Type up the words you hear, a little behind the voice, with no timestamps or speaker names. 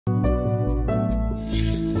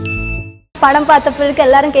படம் பார்த்த பிறகு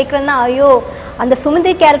எல்லாரும் கேட்குறேன்னா ஐயோ அந்த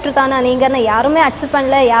சுமதி கேரக்டர் தானே நீங்கன்னு யாருமே அக்செப்ட்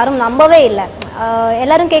பண்ணல, யாரும் நம்பவே இல்லை.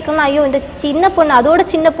 எல்லாரும் கேட்குறேன்னா ஐயோ இந்த சின்ன பொண்ணு அதோட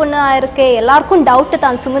சின்ன பொண்ணு இருக்கே, எல்லாருக்கும் டவுட்டு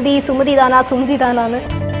தான் சுமதி தானான்னு.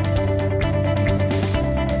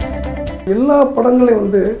 எல்லா படங்களையும்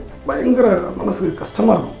வந்து பயங்கர மனசுக்கு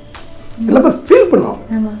கஷ்டமாக இருக்கும், எல்லா பேர் ஃபீல்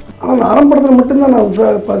பண்ணுவாங்க. ஆனால் நான் அறம் படத்தில் மட்டும்தான் நான்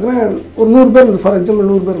பார்க்குறேன், ஒரு 100 பேர் ஃபார்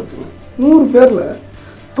எக்ஸாம்பிள் 100 பேர் வச்சுக்கோங்க, 100 பேரில்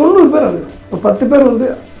 90 பேர் அழுகிறேன், ஒரு 10 பேர் வந்து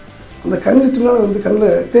அந்த கண்ணீட்டுனால வந்து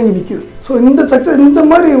கண்ணில் தேங்கி நிற்கிது. ஸோ இந்த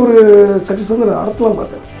மாதிரி ஒரு சக்ஸஸ் வந்து நான் அறத்தெலாம்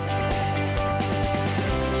பார்த்தேன்.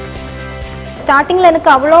 ஸ்டார்டிங்கில் எனக்கு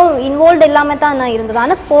அவ்வளோ இன்வால்வ் இல்லாமல் தான் நான் இருந்தது.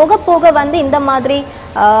 ஆனால் போக போக வந்து இந்த மாதிரி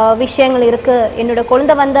விஷயங்கள் இருக்குது, என்னோட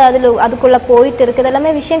குழந்தை வந்து அதுக்குள்ளே போயிட்டு இருக்குது,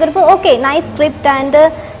 எல்லாமே விஷயங்கள் இருக்குது. ஓகே நைஸ் ஸ்கிரிப்ட் அண்டு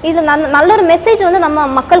இது நல்ல ஒரு மெசேஜ் வந்து நம்ம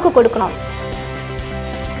மக்களுக்கு கொடுக்கணும்.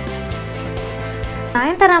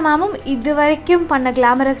 நயன்தாரா மேமும் இது வரைக்கும் பண்ண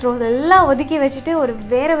கிளாமரஸ் ரோல் எல்லாம் ஒதுக்கி வச்சுட்டு ஒரு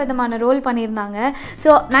வேறு விதமான ரோல் பண்ணியிருந்தாங்க.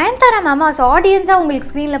 ஸோ நயன்தாரா மேம் அஸ் ஆடியன்ஸாக உங்களுக்கு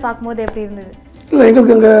ஸ்க்ரீனில் பார்க்கும்போது எப்படி இருந்தது? இல்லை,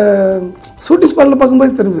 எங்களுக்கு அங்கே ஷூட்டிங் ஸ்பாட்டில்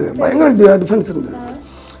பார்க்கும்போது தெரிஞ்சது பயங்கர டிஃப்ரென்ஸ் இருந்தது.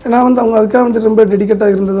 ஏன்னா வந்து அவங்க அதுக்காக வந்து ரொம்ப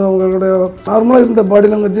டெடிக்கேட்டாக இருந்தது, அவங்களோட நார்மலாக இருந்த பாடி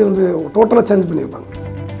லாங்குவேஜ் வந்து டோட்டலாக சேஞ்ச் பண்ணியிருப்பாங்க.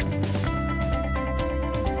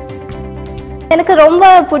 எனக்கு ரொம்ப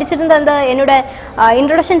பிடிச்சிருந்த அந்த என்னோட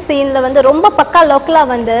இன்ட்ரோடக்ஷன் சீனில் வந்து ரொம்ப பக்கா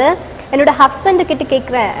லோக்கலாக வந்து என்னோட ஹஸ்பண்டு கிட்ட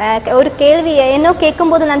கேட்குறேன் ஒரு கேள்வி, என்ன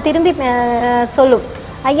கேட்கும்போது நான் திரும்பி சொல்லும்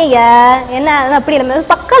ஐயா என்ன அப்படி இல்லை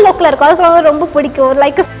பக்கா லோக்கலாக இருக்கும், அது ரொம்ப பிடிக்கும்.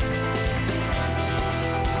 லைக்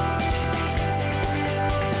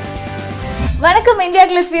வணக்கம் இந்தியா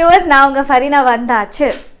கிளிட்ஸ் வியூவர்ஸ், நான் உங்கள் ஃபரீனா வந்தாச்சு.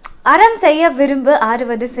 அறம் செய்ய விரும்பு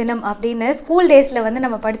 60 சினம் அப்படின்னு ஸ்கூல் டேஸில் வந்து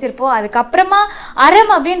நம்ம படிச்சிருப்போம். அதுக்கப்புறமா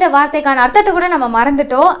அறம் அப்படின்ற வார்த்தைக்கான அர்த்தத்தை கூட நம்ம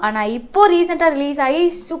மறந்துட்டோம். ஆனால் இப்போது ரீசெண்டாக ரிலீஸ் ஆகி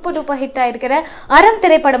சூப்பர் டூப்பர் ஹிட் ஆகிருக்கிற அறம்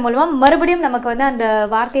திரைப்படம் மூலமாக மறுபடியும் நமக்கு வந்து அந்த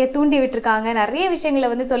வார்த்தையை தூண்டி விட்டுருக்காங்க, நிறைய விஷயங்களை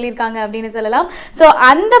வந்து சொல்லியிருக்காங்க அப்படின்னு சொல்லலாம். ஸோ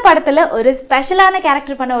அந்த படத்தில் ஒரு ஸ்பெஷலான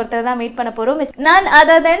கேரக்டர் பண்ண ஒருத்தர் தான் மீட் பண்ண போகிறோம். நான்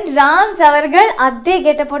அதர் தென் ராம்ஸ் அவர்கள் அதே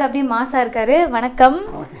கெட்டப்போடு அப்படியே மாசாக இருக்காரு. வணக்கம்,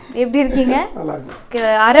 எப்படி இருக்கீங்க?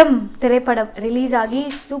 அறம் திரைப்படம் ரிலீஸ் ஆகி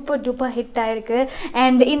சூப்பர் டூப்பர் ஹிட் ஆயிருக்கு.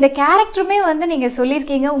 அண்ட் இந்த கேரக்டருமே வந்து நீங்கள்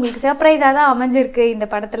சொல்லியிருக்கீங்க உங்களுக்கு சர்ப்ரைஸாக தான் அமைஞ்சிருக்கு இந்த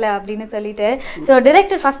படத்தில் அப்படின்னு சொல்லிட்டு. ஸோ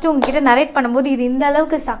டிரெக்டர் ஃபஸ்ட்டு உங்ககிட்ட நரேட் பண்ணும்போது இது இந்த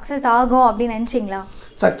அளவுக்கு சக்ஸஸ் ஆகும் அப்படின்னு நினச்சிங்களா?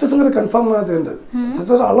 சக்ஸஸ்ங்கிறது கன்ஃபார்மாக தெரிந்தது,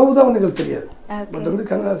 சக்ஸஸ் அளவு தான் வந்து எங்களுக்கு தெரியாது. பட் வந்து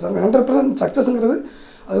 100% சக்ஸஸ்ங்கிறது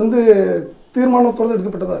அது வந்து தீர்மானத்தோடு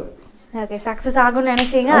எடுக்கப்பட்டதாக. ஓகே, சக்ஸஸ் ஆகும்னு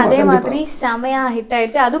நினச்சிங்க, அதே மாதிரி செமையாக ஹிட்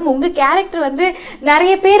ஆகிடுச்சு. அதுவும் உங்கள் கேரக்டர் வந்து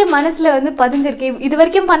நிறைய பேர் மனசில் வந்து பதிஞ்சிருக்கு. இது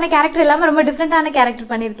வரைக்கும் பண்ண கேரக்டர் இல்லாமல் ரொம்ப டிஃப்ரெண்ட்டான கேரக்டர்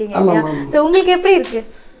பண்ணியிருக்கீங்க இல்லையா? ஸோ உங்களுக்கு எப்படி இருக்குது?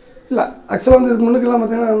 இல்லை, ஆக்சுவலாக வந்து இதுக்கு முன்னுக்கெல்லாம்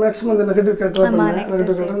பார்த்தீங்கன்னா மேக்ஸிமம் அந்த நெகட்டிவ் கேரக்டர்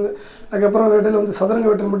நெகட்டிவ் கேரக்டர் வந்து அதுக்கப்புறம் இடையில வந்து சதுரங்க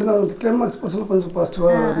வேட்டர் மட்டும் தான் வந்து கிளைமாக்ஸ் போர்ஷனில் கொஞ்சம்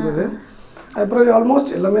பாசிட்டிவாக இருந்தது. அதுக்கப்புறம்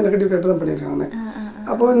ஆல்மோஸ்ட் எல்லாமே நெகட்டிவ் கேரக்டர் தான் பண்ணியிருக்காங்க.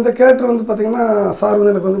 அப்போது இந்த கேரக்டர் வந்து பார்த்திங்கன்னா சார்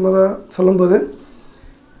வந்து எனக்கு வந்து முதல் சொல்லும்போது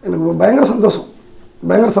எனக்கு பயங்கர சந்தோஷம்.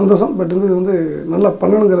 பட் வந்து இது வந்து நல்லா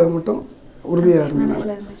பண்ணணுங்கிறத மட்டும் உறுதியாக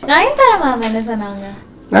இருந்தேன். நயன்தாரா மேம் என்ன சொன்னாங்க?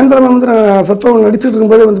 நயன்தாரா மேம் வந்து நான் ஃபர்ஸ்ட் படம் நடிச்சுட்டு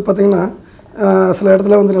இருக்கும்போதே வந்து பார்த்திங்கன்னா சில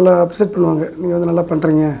இடத்துல வந்து நல்லா அப்ரிஷியேட் பண்ணுவாங்க, நீங்கள் வந்து நல்லா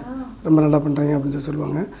பண்ணுறீங்க, ரொம்ப நல்லா பண்ணுறீங்க அப்படின்னு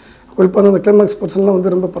சொல்லுவாங்க. குறிப்பாக வந்து அந்த கிளைமாக்ஸ் பர்சன்லாம்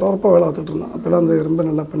வந்து ரொம்ப பரபரப்பாக வேலை பார்த்துட்டு இருந்தோம். அப்போல்லாம் வந்து ரொம்ப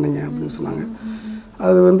நல்லா பண்ணீங்க அப்படின்னு சொன்னாங்க.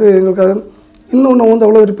 அது வந்து எங்களுக்கு அது இன்னொன்று வந்து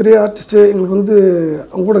அவ்வளோ ஒரு பெரிய ஆர்டிஸ்ட்டு எங்களுக்கு வந்து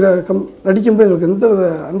அவங்க கூட நடிக்கும்போது எங்களுக்கு எந்த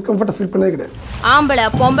அன்கம்ஃபர்ட்டாக ஃபீல் பண்ணவே கிடையாது. ஆம்பளை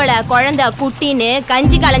பொம்பளை குழந்தை குட்டின்னு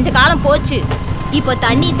கஞ்சி கலைஞ்ச காலம் போச்சு, இப்போ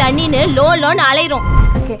தண்ணின்னு லோன்னு அலையிறோம்.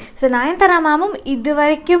 ஓகே, ஸோ நயன்தாரா மேமும் இது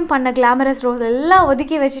வரைக்கும் பண்ண கிளாமரஸ் ரோல் எல்லாம்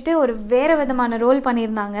ஒதுக்கி வச்சுட்டு ஒரு வேறு விதமான ரோல்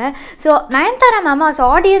பண்ணியிருந்தாங்க. ஸோ நயன்தாரா மேம் அஸ்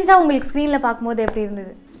ஆடியன்ஸாக உங்களுக்கு ஸ்க்ரீனில் பார்க்கும்போது எப்படி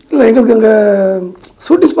இருந்தது? இல்லை, எங்களுக்கு அங்கே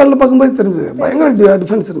ஷூட்டிங் ஸ்பாட்டில் பார்க்கும்போது தெரிஞ்சது பயங்கர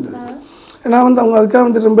டிஃப்ரென்ஸ் இருந்தது. ஏன்னா வந்து அவங்க அதுக்காக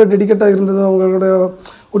வந்து ரொம்ப டெடிக்கேட்டாக இருந்தது, அவங்களோட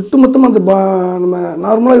ஒட்டுமொத்தமாக அந்த நம்ம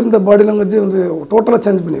நார்மலாக இருந்த பாடி லாங்குவேஜ் வந்து டோட்டலாக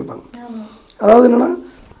சேஞ்ச் பண்ணியிருப்பாங்க. அதாவது என்னென்னா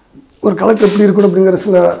ஒரு கலெக்டர் எப்படி இருக்கணும் அப்படிங்கிற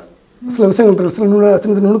சில விஷயங்கள் இருக்குது,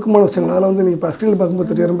 சின்ன நுணுக்கமான விஷயங்கள் அதெல்லாம் வந்து நீங்கள் இப்போ ஸ்க்ரீனில்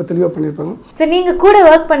பார்க்கும்போது ரொம்ப தெளிவாக பண்ணியிருப்பாங்க. சரி, நீங்கள் கூட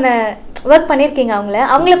ஒர்க் பண்ணியிருக்கீங்க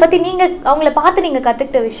அவங்கள பற்றி அவங்கள பார்த்து நீங்கள்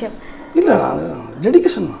கற்றுக்கிட்ட விஷயம்? இல்லை,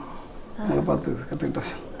 டெடிக்கேஷன் தான் அவங்கள பார்த்து கற்றுக்கிட்ட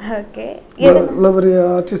விஷயம். ஓகே, இவ்வளோ பெரிய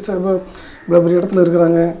ஆர்டிஸ்ட் இவ்வளோ பெரிய இடத்துல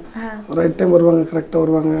இருக்கிறாங்க, ரைட் டைம் வருவாங்க, கரெக்டாக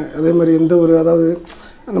வருவாங்க. அதே மாதிரி எந்த ஒரு அதாவது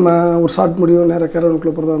நம்ம ஒரு ஷார்ட் முடியும் நேராக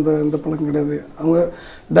கேரவனுக்குள்ளே போகிறது எந்த பழக்கம் கிடையாது. அவங்க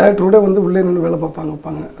டைரக்டரோட வந்து உள்ளே நின்று வேலை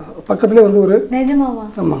வைப்பாங்க. பக்கத்துலேயே வந்து ஒரு நிஜமாவா?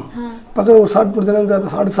 ஆமாம், பக்கத்தில் ஒரு ஷார்ட் முடிஞ்சா வந்து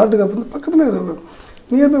அந்த ஷார்ட்டுக்கு அப்புறம் பக்கத்தில்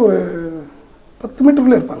நியர்பை ஒரு 10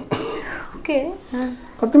 மீட்டருக்குள்ளே இருப்பாங்க. ஓகே,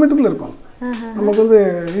 10 மீட்டருக்குள்ளே இருப்பாங்க. நமக்கு வந்து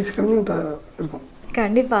ஈஸி கன்வீனியன்ட்டாக இருக்கும்.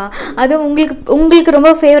 கண்டிப்பாக. அதுவும் உங்களுக்கு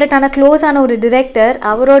ரொம்ப ஃபேவரட்டான க்ளோஸான ஒரு டிரெக்டர்,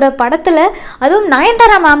 அவரோட படத்தில் அதுவும்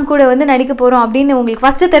நயன்தாரா மேம் கூட வந்து நடிக்க போகிறோம் அப்படின்னு உங்களுக்கு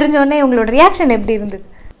ஃபஸ்ட்டு தெரிஞ்சோடனே உங்களோட ரியாக்ஷன் எப்படி இருந்தது?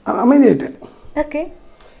 அமைதியாயிட்டேன். ஓகே,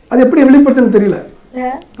 அது எப்படி வெளிப்படுத்துன்னு தெரியல,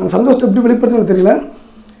 அந்த சந்தோஷத்தை எப்படி வெளிப்படுத்துன்னு தெரியல.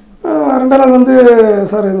 2 நாள் வந்து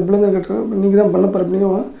சார் இந்த பிள்ளைங்க கேட்டுருக்கேன் நீங்கள் தான் பண்ண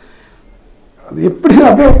போகிறீங்க அது எப்படி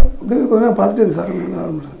அப்படியே அப்படியே கொஞ்ச நேரம் பார்த்துட்டு இருந்தேன் சார்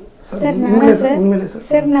சார் உண்மையிலே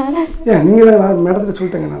சார் ஏன் நீங்கள் தான் நான் மேடத்தில்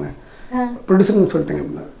சொல்லிட்டேங்க நான் ப்ரொடியூசர்னு சொல்லிட்டேங்க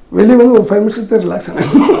அப்படின்னா வெளியே வந்து ஒரு 5 மினிட்ஸ் ரிலாக்ஸ்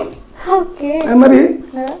ஆனேன் அது மாதிரி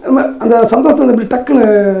அந்த சந்தோஷம் வந்து இப்படி டக்குன்னு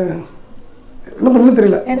என்ன பண்ணணும்னு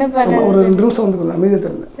தெரியல ஒரு 2 நிமிஷம் வந்து கொஞ்சம் அமைதியாக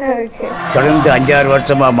இருந்தேன். தொடர்ந்து 5-6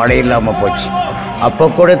 வருஷமா மழை இல்லாமல் போச்சு. அப்போ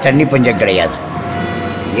கூட தண்ணி பஞ்சம் கிடையாது.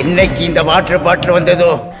 இன்னைக்கு இந்த வாட்டர் பாட்டில்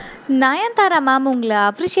வந்ததோ. நயன்தாரா மேம் உங்களை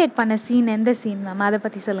அப்ரிஷியேட் பண்ண சீன் எந்த சீன் மேம், அதை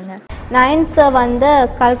பற்றி சொல்லுங்கள். நயன் சார் வந்து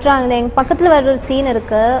கல்ட்ராங்க எங்கள் பக்கத்தில் வர ஒரு சீன்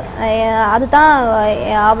இருக்குது, அதுதான்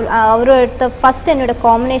அவரோட ஃபஸ்ட் என்னோட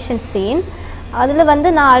காம்பினேஷன் சீன். அதில் வந்து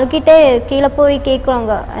நான் அழுகிட்டே கீழே போய்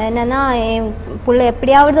கேட்குறாங்க என்னென்னா என் பிள்ளை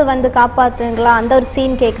எப்படியாவது வந்து காப்பாற்றுங்களா அந்த ஒரு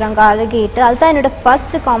சீன் கேட்குறாங்க அழுகிட்டு. அதுதான் என்னோடய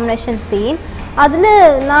ஃபஸ்ட்டு காம்பினேஷன் சீன். அதில்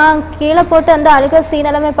நான் கீழே போட்டு அந்த அழுகிற சீன்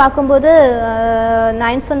எல்லாமே பார்க்கும்போது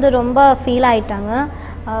நயன்ஸ் வந்து ரொம்ப ஃபீல் ஆகிட்டாங்க.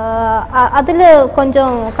 அதில்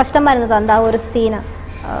கொஞ்சம் கஷ்டமாக இருந்தது அந்த ஒரு சீனை.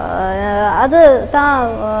 அது தான்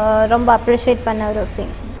ரொம்ப அப்ரிஷியேட் பண்ண ஒரு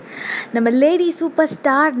சீன். நம்ம lady super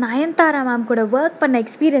star Nayanthara ma'am கூட ஒர்க் பண்ண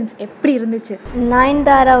எக்ஸ்பீரியன்ஸ் எப்படி இருந்துச்சு?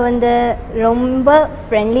 நயன்தாரா வந்து ரொம்ப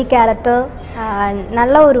ஃப்ரெண்ட்லி கேரக்டர்,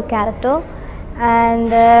 நல்ல ஒரு கேரக்டர்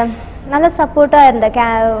அண்ட் நல்ல சப்போர்ட்டாக இருந்தேன்.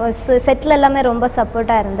 செட்டில் எல்லாமே ரொம்ப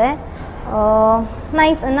சப்போர்ட்டாக இருந்தேன்.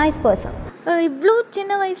 Nice person. இவ்வளோ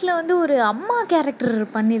சின்ன வயசில் வந்து ஒரு அம்மா கேரக்டர்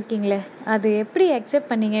பண்ணியிருக்கீங்களே, அது எப்படி அக்செப்ட்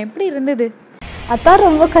பண்ணீங்க, எப்படி இருந்தது? அதான்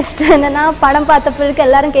ரொம்ப கஷ்டம். என்னென்னா படம் பார்த்த பிறகு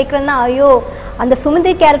எல்லாரும் கேட்குறேன்னா ஐயோ அந்த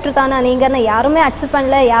சுமதி கேரக்டர் தானே நீங்கன்னு யாருமே அக்செப்ட்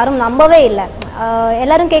பண்ணல, யாரும் நம்பவே இல்லை.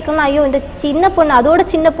 எல்லோரும் கேட்குறோன்னா ஐயோ இந்த சின்ன பொண்ணு அதோட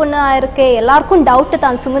சின்ன பொண்ணாக இருக்கே, எல்லாருக்கும் டவுட்டு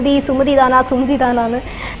தான் சுமதி தானான்னு.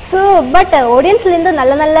 ஸோ பட் ஆடியன்ஸ்லேருந்து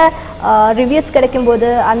நல்ல நல்ல ரிவ்யூஸ் கிடைக்கும்போது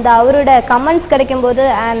அந்த அவரோட கமெண்ட்ஸ் கிடைக்கும்போது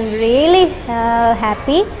ஐ am really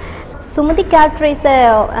happy. Sumathi character is a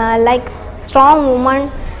like strong woman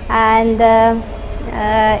and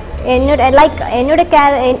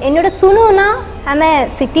என்னோட சுனுனா I'm a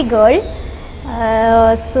city girl.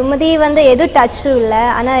 Sumathi வந்து எதுவும் டச்சும் இல்லை,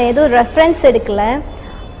 ஆனால் எதுவும் ரெஃபரன்ஸ் எடுக்கலை.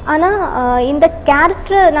 ஆனால் இந்த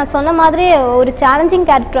கேரக்டர் நான் சொன்ன மாதிரி ஒரு சேலஞ்சிங்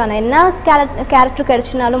கேரக்டர். ஆனால் என்ன கேரக்டர்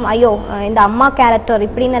கிடச்சினாலும் ஐயோ இந்த அம்மா கேரக்டர்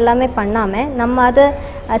இப்படின்னு எல்லாமே பண்ணாமல் நம்ம அதை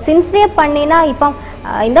சின்சியர் பண்ணினா இப்போ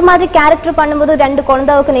இந்த மாதிரி கேரக்டர் பண்ணும்போது 2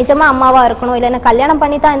 குழந்தைக்கு நிஜமாக அம்மாவாக இருக்கணும், இல்லைன்னா கல்யாணம்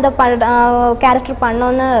பண்ணி தான் இந்த கேரக்டர்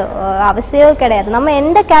பண்ணோன்னு அவசியம் கிடையாது. நம்ம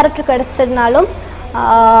எந்த கேரக்டர் கிடைச்சதுனாலும்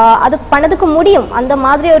அது பண்ணதுக்கு முடியும். அந்த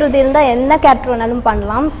மாதிரி ஒரு இது இருந்தால் என்ன கேரக்டர் வேணாலும்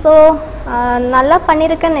பண்ணலாம். ஸோ நல்லா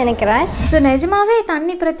பண்ணியிருக்கேன்னு நினைக்கிறேன். ஸோ நிஜமாவே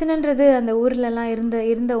தண்ணி பிரச்சனைன்றது அந்த ஊர்லலாம்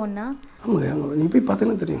இருந்த ஒன்றா? ஆமாங்க, நீங்கள் போய்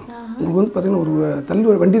பார்த்தீங்கன்னா தெரியும். உங்களுக்கு வந்து பார்த்தீங்கன்னா ஒரு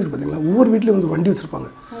தள்ளு வண்டி இருக்குது பார்த்தீங்களா, ஒவ்வொரு வீட்லேயும் வந்து வண்டி வச்சுருப்பாங்க.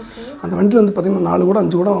 அந்த வண்டியில் வந்து பார்த்தீங்கன்னா 4 குடம்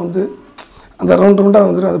 5 குடம் வந்து அந்த ரவுண்டாக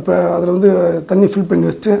வந்துடும். அதில் வந்து தண்ணி ஃபில் பண்ணி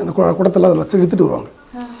வச்சுட்டு அந்த குடத்தெல்லாம் அதில் வச்சு இழுத்துட்டு வருவாங்க.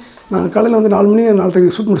 நாங்கள் காலையில் வந்து 4 மணி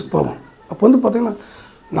 4:30 ஷூட் முடிச்சுட்டு போவோம். அப்போ வந்து பார்த்தீங்கன்னா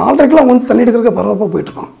 4:30க்கெலாம் வந்து தண்ணி எடுக்கிறக்க பரவாயில்ல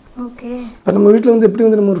போயிட்டுருப்பாங்க. இப்போ நம்ம வீட்டில் வந்து எப்படி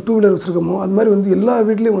வந்து நம்ம ஒரு 2 வீலர் வச்சுருக்கோமோ அது மாதிரி வந்து எல்லா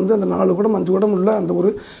வீட்லேயும் வந்து அந்த 4 குடம் 5 குடம் உள்ள அந்த ஒரு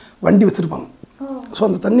வண்டி வச்சுருப்பாங்க. ஸோ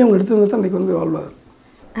அந்த தண்ணி அவங்க எடுத்துகிட்டு வந்து தான் இன்றைக்கி வந்து வாழ்வாங்க.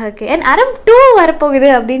 ஓகே. அண்ட் அரம் 2 வரப்போகுது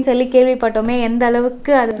அப்படின்னு சொல்லி கேள்விப்பட்டோமே, எந்த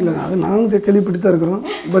அளவுக்கு அது? இல்லை, அது நானும் கேள்விப்பட்டு தான் இருக்கிறோம்.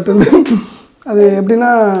 பட் வந்து அது எப்படின்னா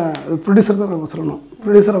ப்ரொடியூசர் தான் நம்ம சொல்லணும்.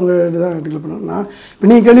 ப்ரொடியூசர் அவங்க தான் டிக்ளேர் பண்ணணும். நான் இப்போ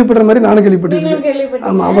நீங்கள் கேள்விப்படுற மாதிரி நானும் கேள்விப்பட்டிருக்கேன்.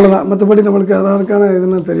 ஆமாம், அவ்வளோதான். மற்றபடி நம்மளுக்கு அதற்கான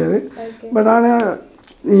இதுன்னு தெரியாது. பட் நான்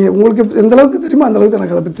உங்களுக்கு எந்த அளவுக்கு தெரியுமோ அந்த அளவுக்கு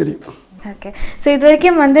எனக்கு அதை பற்றி தெரியும். ஓகே. ஸோ இது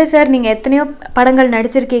வரைக்கும் வந்து சார் நீங்கள் எத்தனையோ படங்கள்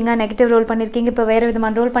நடிச்சிருக்கீங்க, நெகட்டிவ் ரோல் பண்ணியிருக்கீங்க, இப்போ வேறு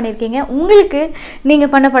விதமான ரோல் பண்ணியிருக்கீங்க. உங்களுக்கு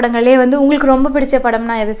நீங்கள் பண்ண படங்களே வந்து உங்களுக்கு ரொம்ப பிடிச்ச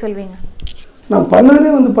படம்னா எதை சொல்வீங்க? நான்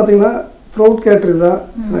பண்ணதுலேயே வந்து பார்த்தீங்கன்னா த்ரூ அவுட் கேரக்டர் தான்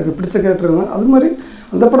எனக்கு பிடிச்ச கேரக்டர் தான். அது மாதிரி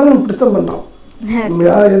அந்த படம் நம்ம பிடிச்ச பண்ணுறோம். நம்ம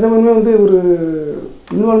எதுவுமே வந்து ஒரு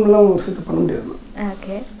இன்வால்வ்மெண்ட்லாம் ஒரு விஷயத்தை பண்ண முடியாது.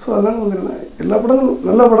 ஓகே. ஸோ அதனால் வந்து என்ன எல்லா படங்களும்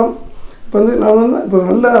நல்ல படம். இப்போ வந்து நான் இப்போ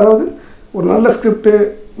நல்ல அதாவது ஒரு நல்ல ஸ்கிரிப்டு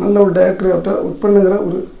நல்ல ஒரு டைரக்டர் அவர்கிட்ட ஒர்க் பண்ணுங்கிற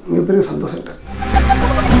ஒரு மிகப்பெரிய சந்தோஷம்.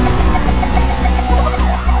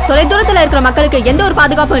 தொலைதூரத்தில் இருக்கிற மக்களுக்கு எந்த ஒரு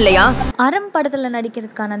பாதுகாப்பும் இல்லையா? அறம் படத்தில்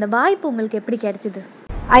நடிக்கிறதுக்கான அந்த வாய்ப்பு உங்களுக்கு எப்படி கிடைச்சிது?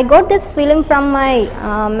 I got this film from my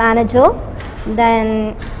manager. Then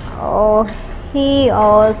he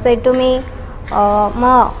said to me,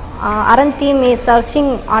 Ma, Aram team is searching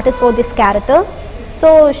artists for this character. So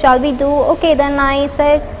shall we do? Okay, then I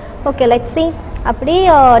said, okay, let's see. அப்படி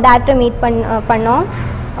director meet பண்ணோம்.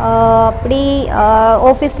 அப்படி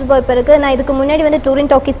ஆஃபீஸில் போய் பிறகு நான் இதுக்கு முன்னாடி வந்து டூரிங்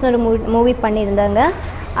டாக்கீஸ்னு ஒரு மூவி பண்ணியிருந்தாங்க.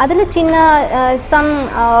 அதில் சின்ன சம்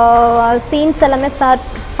சீன்ஸ் எல்லாமே சார்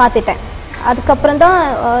பார்த்துட்டேன். அதுக்கப்புறம் தான்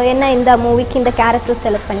என்ன இந்த மூவிக்கு இந்த கேரக்டர்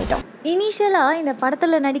செலக்ட் பண்ணிட்டோம். இனிஷியலாக இந்த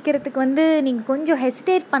படத்தில் நடிக்கிறதுக்கு வந்து நீங்கள் கொஞ்சம்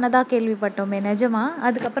ஹெசிடேட் பண்ணதாக கேள்விப்பட்டோமே, நிஜமா?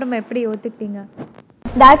 அதுக்கப்புறமா எப்படி ஒத்துக்கிட்டீங்க?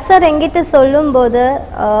 டாட் சார் எங்கிட்ட சொல்லும்போது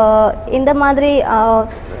இந்த மாதிரி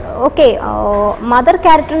ஓகே மதர்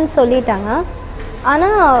கேரக்டர்னு சொல்லிட்டாங்க.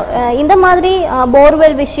 ஆனால் இந்த மாதிரி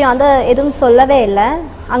போர்வெல் விஷயம் அதை எதுவும் சொல்லவே இல்லை.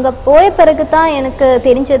 அங்கே போய பிறகு தான் எனக்கு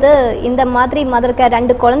தெரிஞ்சது இந்த மாதிரி மதருக்கு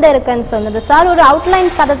 2 குழந்தை இருக்குன்னு சொன்னது. சார் ஒரு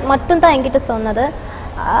அவுட்லைன் கதை மட்டும்தான் என்கிட்ட சொன்னது.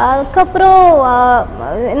 அதுக்கப்புறம்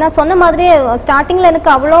நான் சொன்ன மாதிரியே ஸ்டார்டிங்கில் எனக்கு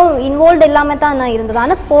அவ்வளோ இன்வால்வ் இல்லாமல் தான் நான் இருந்தது.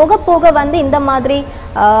 ஆனால் போக போக வந்து இந்த மாதிரி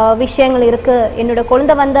விஷயங்கள் இருக்குது, என்னோடய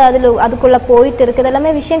குழந்தை வந்து அதுக்குள்ளே போயிட்டு இருக்குது,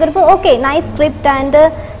 எல்லாமே விஷயங்கள் இருக்குது. ஓகே, நைஸ் ஸ்கிரிப்ட் அண்டு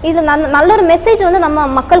இது நல்ல ஒரு மெசேஜ் வந்து நம்ம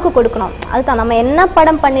மக்களுக்கு கொடுக்கணும். அதுதான் நம்ம என்ன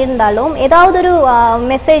படம் பண்ணியிருந்தாலும் ஏதாவது ஒரு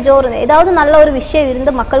மெசேஜோ ஏதாவது நல்ல ஒரு விஷயம்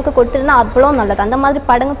இருந்து மக்களுக்கு கொடுத்துருந்தா அவ்வளோ நல்லது. அந்த மாதிரி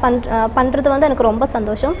படங்கள் பண்ணுறது வந்து எனக்கு ரொம்ப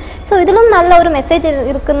சந்தோஷம். ஸோ இதிலும் நல்ல ஒரு மெசேஜ்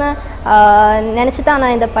இருக்குன்னு நினச்சி தான்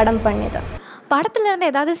நான் இந்த படம் பண்ணிட்டேன். படத்துல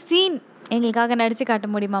இருந்து ஏதாவது சீன் எங்களுக்காக நடிச்சு காட்ட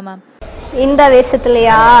முடியுமா மேம்? இந்த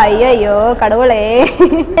வேஷத்துலையா? ஐயோ கடவுளே,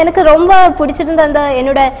 எனக்கு ரொம்ப பிடிச்சிருந்த அந்த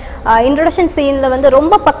என்னோட இன்ட்ரோடக்ஷன் சீனில் வந்து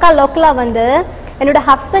ரொம்ப பக்கா லோக்கலாக வந்து என்னோட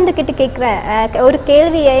ஹஸ்பண்டு கிட்ட கேட்குறேன் ஒரு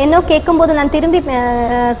கேள்வி. என்ன கேட்கும்போது நான் திரும்பி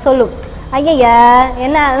சொல்லும், ஐயா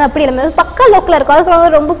என்ன அப்படி இல்லை, பக்கா லோக்கலாக இருக்கும்.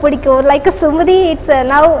 அதுக்கு ரொம்ப பிடிக்கும். லைக் சுமதி, இட்ஸ்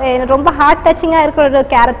நவ் ரொம்ப ஹார்ட் டச்சிங்காக இருக்கிற ஒரு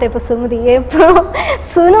கேரக்டர். இப்போ சுமதி, இப்போ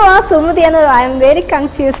சுனுவா சுமதியான I am very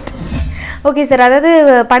confused. Okay sir, அதாவது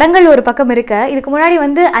படங்கள் ஒரு பக்கம் இருக்கு. இதுக்கு முன்னாடி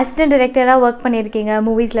வந்து அசிஸ்டன்ட் டைரக்டராக ஒர்க் பண்ணியிருக்கீங்க,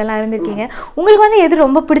 மூவிஸ்லலாம் இருந்திருக்கீங்க. உங்களுக்கு வந்து எது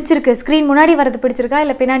ரொம்ப பிடிச்சிருக்கு? ஸ்க்ரீன் முன்னாடி வரது பிடிச்சிருக்கா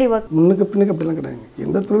இல்லை பின்னாடி ஒர்க்? முன்னுக்கு பின்னுக்கு அப்படிலாம் கிடையாது.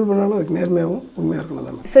 எந்த தொழில் பண்ணாலும் அதுக்கு நேர்மையாகவும் உண்மையாக இருக்கணும்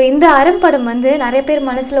தான். ஸோ இந்த அறம் படம் வந்து நிறைய பேர்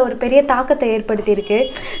மனசில் ஒரு பெரிய தாக்கத்தை ஏற்படுத்தியிருக்கு.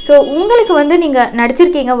 ஸோ உங்களுக்கு வந்து நீங்கள்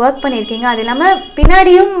நடிச்சிருக்கீங்க, ஒர்க் பண்ணியிருக்கீங்க, அது இல்லாமல்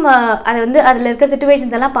பின்னாடியும் அதை வந்து அதில் இருக்க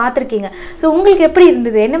சிச்சுவேஷன்ஸ் எல்லாம் பார்த்துருக்கீங்க. ஸோ உங்களுக்கு எப்படி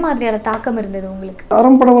இருந்தது? என்ன மாதிரியான தாக்கம் இருந்தது உங்களுக்கு?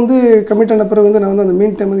 அறம் படம் வந்து கமிட் ஆன பிறகு வந்து நான் வந்து அந்த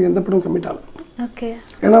மீன் டைம் வந்து எந்த படம் கமிட் ஆகல. ஓகே.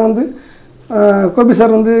 ஏன்னா வந்து கோபி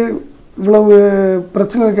சார் வந்து இவ்வளவு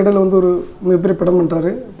பிரச்சனைகளுக்கு இடையில் வந்து ஒரு மிகப்பெரிய படம்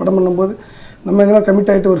பண்ணுறாரு. படம் பண்ணும்போது நம்ம எங்கன்னா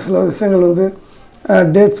கமிட் ஆகிட்டு ஒரு சில விஷயங்கள் வந்து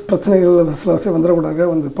டேட்ஸ் பிரச்சனைகள் சில விஷயம் வந்துடக்கூடாது.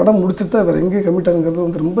 வந்து படம் முடிச்சுட்டு தான் வேறு எங்கேயும் கமிட் ஆகுங்கிறது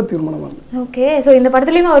வந்து ரொம்ப தீர்மானமாக இருந்தது. ஓகே. ஸோ இந்த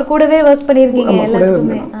படத்துலையும் அவர் கூடவே ஒர்க் பண்ணியிருக்கீங்க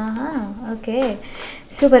எல்லாருக்குமே. Okay,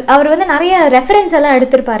 super. அவர் வந்து நிறைய ரெஃபரன்ஸ் எல்லாம்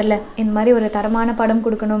எடுத்திருப்பார்ல, இந்த மாதிரி ஒரு தரமான படம்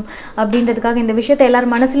கொடுக்கணும் அப்படின்றதுக்காக, இந்த விஷயத்தை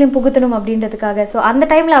எல்லாரும் மனசுலையும் புகுத்தணும் அப்படின்றதுக்காக. ஸோ அந்த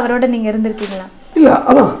டைமில் அவரோட நீங்கள் இருந்திருக்கீங்களா? இல்லை,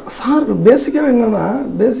 அதான் சார் பேசிக்காகவே என்னென்னா,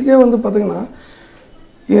 பேசிக்காக வந்து பார்த்திங்கன்னா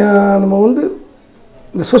நம்ம வந்து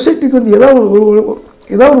இந்த சொசைட்டிக்கு வந்து ஏதாவது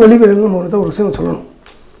ஒரு வழிவெளியில் நம்ம வந்து ஒரு விஷயம் சொல்லணும்.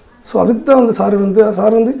 ஸோ அதுக்கு தான் வந்து சார்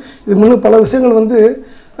வந்து இது முன்னும் பல விஷயங்கள் வந்து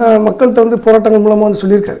மக்கள்கிட்ட வந்து போராட்டங்கள் மூலமாக வந்து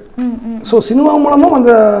சொல்லியிருக்காரு. ஸோ சினிமா மூலமாக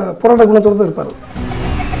அந்த போராட்ட குணத்தோடு தான் இருப்பார்.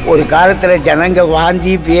 ஒரு காலத்தில் ஜனங்க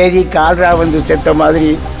வாந்தி பேதி கால்ரா வந்து செத்த மாதிரி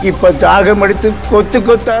இப்போ தாகம் எடுத்து கொத்து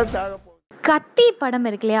கொத்தா தாக. கத்தி படம்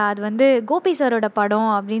இருக்கு இல்லையா, அது வந்து கோபி சாரோட படம்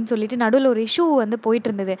அப்படின்னு சொல்லிட்டு நடுவில் ஒரு இஷ்யூ வந்து போயிட்டு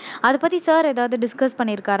இருந்தது. அதை பற்றி சார் ஏதாவது டிஸ்கஸ்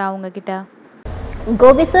பண்ணியிருக்காரா அவங்க கிட்ட?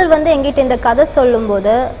 கோபி சார் வந்து எங்கிட்ட இந்த கதை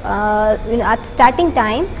சொல்லும்போது அட் ஸ்டார்டிங்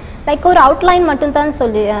டைம் லைக் ஒரு அவுட்லைன் மட்டும்தான்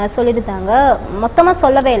சொல்லியிருந்தாங்க, மொத்தமாக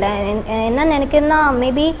சொல்லவே இல்லை. என்ன நினைக்கிறேன்னா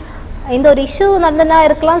மேபி இந்த ஒரு இஷ்யூ நடந்தனா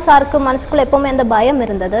இருக்கலாம். சாருக்கு மனசுக்குள்ளே எப்போவுமே அந்த பயம்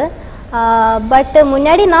இருந்தது. பட்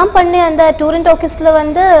முன்னாடி நான் பண்ண அந்த டூரண்ட் ஆஃபீஸில்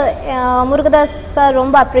வந்து முருகதாஸ் சார்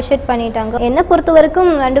ரொம்ப அப்ரிஷியேட் பண்ணிட்டாங்க. என்னை பொறுத்த வரைக்கும்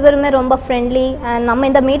 2 பேருமே ரொம்ப ஃப்ரெண்ட்லி. நம்ம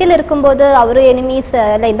இந்த மீடியில் இருக்கும்போது அவரு எனிமீஸ்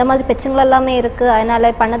இல்லை, இந்த மாதிரி பிரச்சனைகள் எல்லாமே இருக்குது,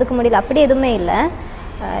 அதனால் பண்ணதுக்கு முடியல, அப்படி எதுவுமே இல்லை.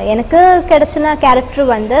 எனக்கு கிடைச்சின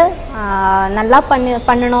கேரக்டர் வந்து நல்லா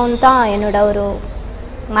பண்ணணும்னு தான் என்னோட ஒரு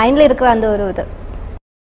மைண்டில் இருக்கிற அந்த ஒரு இது.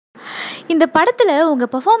 இந்த படத்தில் உங்கள்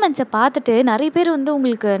பர்ஃபார்மன்ஸை பார்த்துட்டு நிறைய பேர் வந்து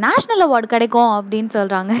உங்களுக்கு நேஷ்னல் அவார்டு கிடைக்கும் அப்படின்னு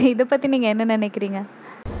சொல்கிறாங்க. இதை பற்றி நீங்கள் என்ன நினைக்கிறீங்க?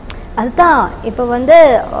 அதுதான் இப்போ வந்து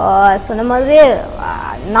சொன்ன மாதிரி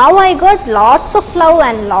now I got lots of love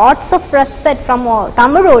and lots of respect from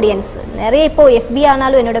Tamil audience. நிறைய இப்போ FB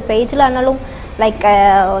ஆனாலும் என்னோட பேஜில் ஆனாலும் லைக்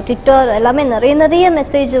ட்விட்டர் எல்லாமே நிறைய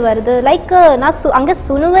மெசேஜ் வருது. லைக் நான் அங்கே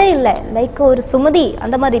சுனுவே இல்லை, லைக் ஒரு சுமதி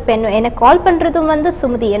அந்த மாதிரி. இப்போ என்னை கால் பண்ணுறதும் வந்து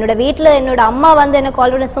சுமதி. என்னோட வீட்டில் என்னோட அம்மா வந்து என்னை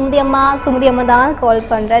கால் பண்ண சுமதி அம்மா தான் கால்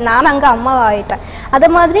பண்ணுறேன். நான் அங்கே அம்மா ஆகிட்டேன். அதே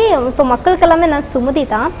மாதிரி இப்போ மக்களுக்கு எல்லாமே நான் சுமதி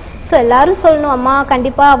தான். ஸோ எல்லோரும் சொல்லணும் அம்மா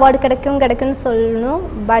கண்டிப்பாக அவார்டு கிடைக்கும்னு சொல்லணும்.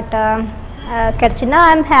 But கிடச்சின்னா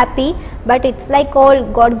I am happy. But it's like all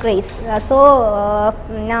God grace. So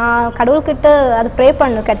நான் கடவுள்கிட்ட அது ப்ரே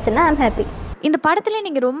பண்ணணும், கிடச்சின்னா ஐ எம் ஹாப்பி. இந்த படத்துல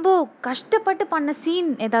நீங்க ரொம்ப கஷ்டப்பட்டு பண்ண சீன்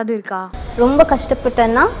ஏதாவது இருக்கா? ரொம்ப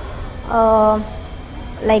கஷ்டப்பட்டேன்னா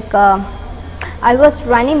like I was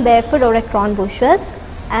running barefoot over thorn bushes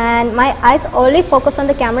and my eyes only focus on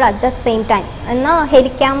the camera at the same time. ஏன்னா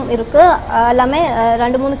ஹெலிகேம் இருக்குது, எல்லாமே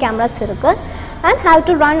 2-3 கேமராஸ் இருக்குது and have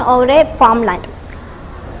to run over a farmland.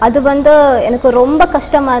 அது வந்து எனக்கு ரொம்ப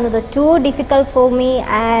கஷ்டமாக இருந்தது. too difficult for me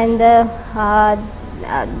and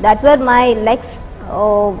that were my legs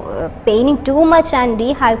paining too much and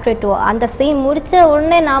dehydrate. அந்த சீன் முடித்த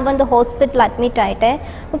உடனே நான் வந்து ஹாஸ்பிட்டல் அட்மிட் ஆகிட்டேன்.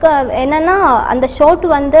 என்னென்னா அந்த ஷாட்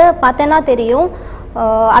வந்து பார்த்தேன்னா தெரியும்,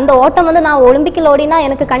 அந்த ஓட்டம் வந்து நான் ஒலிம்பிக்கில் ஓடினா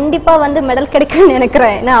எனக்கு கண்டிப்பாக வந்து மெடல் கிடைக்கும்னு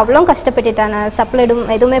நினைக்கிறேன். நான் அவ்வளோ கஷ்டப்பட்டுட்டேன். நான் சப்ளைடும்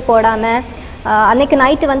எதுவுமே போடாமல் அன்றைக்கி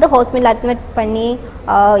நைட்டு வந்து ஹாஸ்பிட்டல் அட்மிட் பண்ணி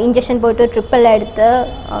இன்ஜெக்ஷன் போட்டு ட்ரிப்பிள் எடுத்து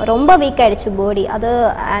ரொம்ப வீக் ஆகிடுச்சு பாடி அது.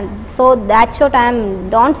 ஸோ தேட் ஷோட் ஐ ஆம்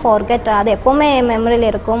டோன்ட் ஃபார்கெட். அது எப்போவுமே மெமரியில்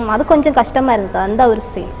இருக்கும். அது கொஞ்சம் கஷ்டமாக இருந்தது அந்த ஒரு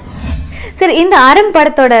சீன். சரி, இந்த அரம்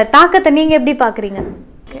படத்தோட தாக்கத்தை நீங்கள் எப்படி பார்க்குறீங்க?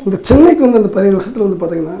 இந்த சென்னைக்கு வந்து அந்த 17 வருஷத்தில் வந்து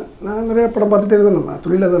பார்த்தீங்கன்னா நான் நிறைய படம் பார்த்துட்டே இருந்தேன். நம்ம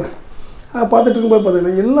தொழிலாக தானே பார்த்துட்டு இருக்கும்போது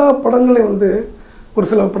பார்த்தீங்கன்னா எல்லா படங்களையும் வந்து ஒரு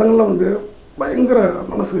சில படங்கள்லாம் வந்து பயங்கர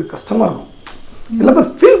மனசுக்கு கஷ்டமாக இருக்கும். எல்லா பேர்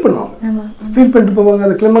ஃபீல் பண்ணுவாங்க, ஃபீல் பண்ணிட்டு போவாங்க.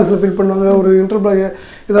 அது கிளைமாக்ஸில் ஃபீல் பண்ணுவாங்க, ஒரு இன்டர்வியூ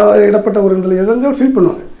ஏதாவது இடப்பட்ட ஒரு இதில் எதெல்லாம் ஃபீல்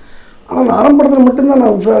பண்ணுவாங்க. ஆனால் நான் ஆரம்பத்தில் மட்டும்தான்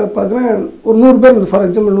நான் பார்க்குறேன். ஒரு 100 பேர் வந்து ஃபார்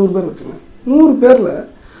எக்ஸாம்பிள் 100 பேர் வச்சுக்கோங்க, 100 பேரில்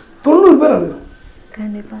 90 பேர் அழுகிறோம்.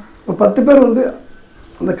 கண்டிப்பாக ஒரு 10 பேர் வந்து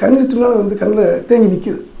அந்த கண்ணீர் துணியால் வந்து கண்ணில் தேங்கி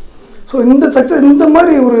நிற்கிது. ஸோ இந்த சக்ஸஸ், இந்த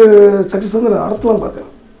மாதிரி ஒரு சக்ஸஸ் வந்து நான் அறத்தலாம்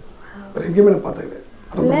பார்த்தேன், வேறு எங்கேயுமே நான் பார்த்தேன்.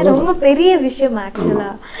 ரொம்ப பெரிய விஷயம் ஆக்சுவலா.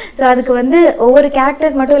 ஸோ அதுக்கு வந்து ஒவ்வொரு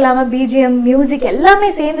கேரக்டர்ஸ் மட்டும் இல்லாமல் பிஜிஎம், மியூசிக் எல்லாமே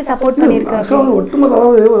சேர்ந்து சப்போர்ட் பண்ணியிருக்காங்க. ஒட்டுமொத்த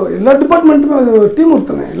அதாவது எல்லா டிபார்ட்மெண்ட்டுமே அது ஒரு டீம் ஒர்க்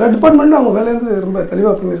தானே. எல்லா டிபார்ட்மெண்ட்டும் அவங்க வேலையை ரொம்ப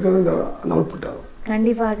தெளிவாக பண்ணியிருக்கிறது அந்த அவுட்புட் ஆகும்.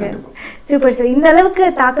 கண்டிப்பாக சூப்பர். ஸோ இந்த அளவுக்கு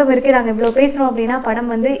தாக்கம் இருக்குது. நாங்கள் இவ்வளோ பேசுகிறோம் அப்படின்னா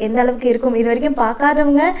படம் வந்து எந்த அளவுக்கு இருக்கும் இது வரைக்கும்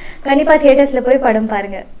பார்க்காதவங்க கண்டிப்பாக தியேட்டர்ஸில் போய் படம்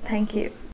பாருங்கள். தேங்க்யூ.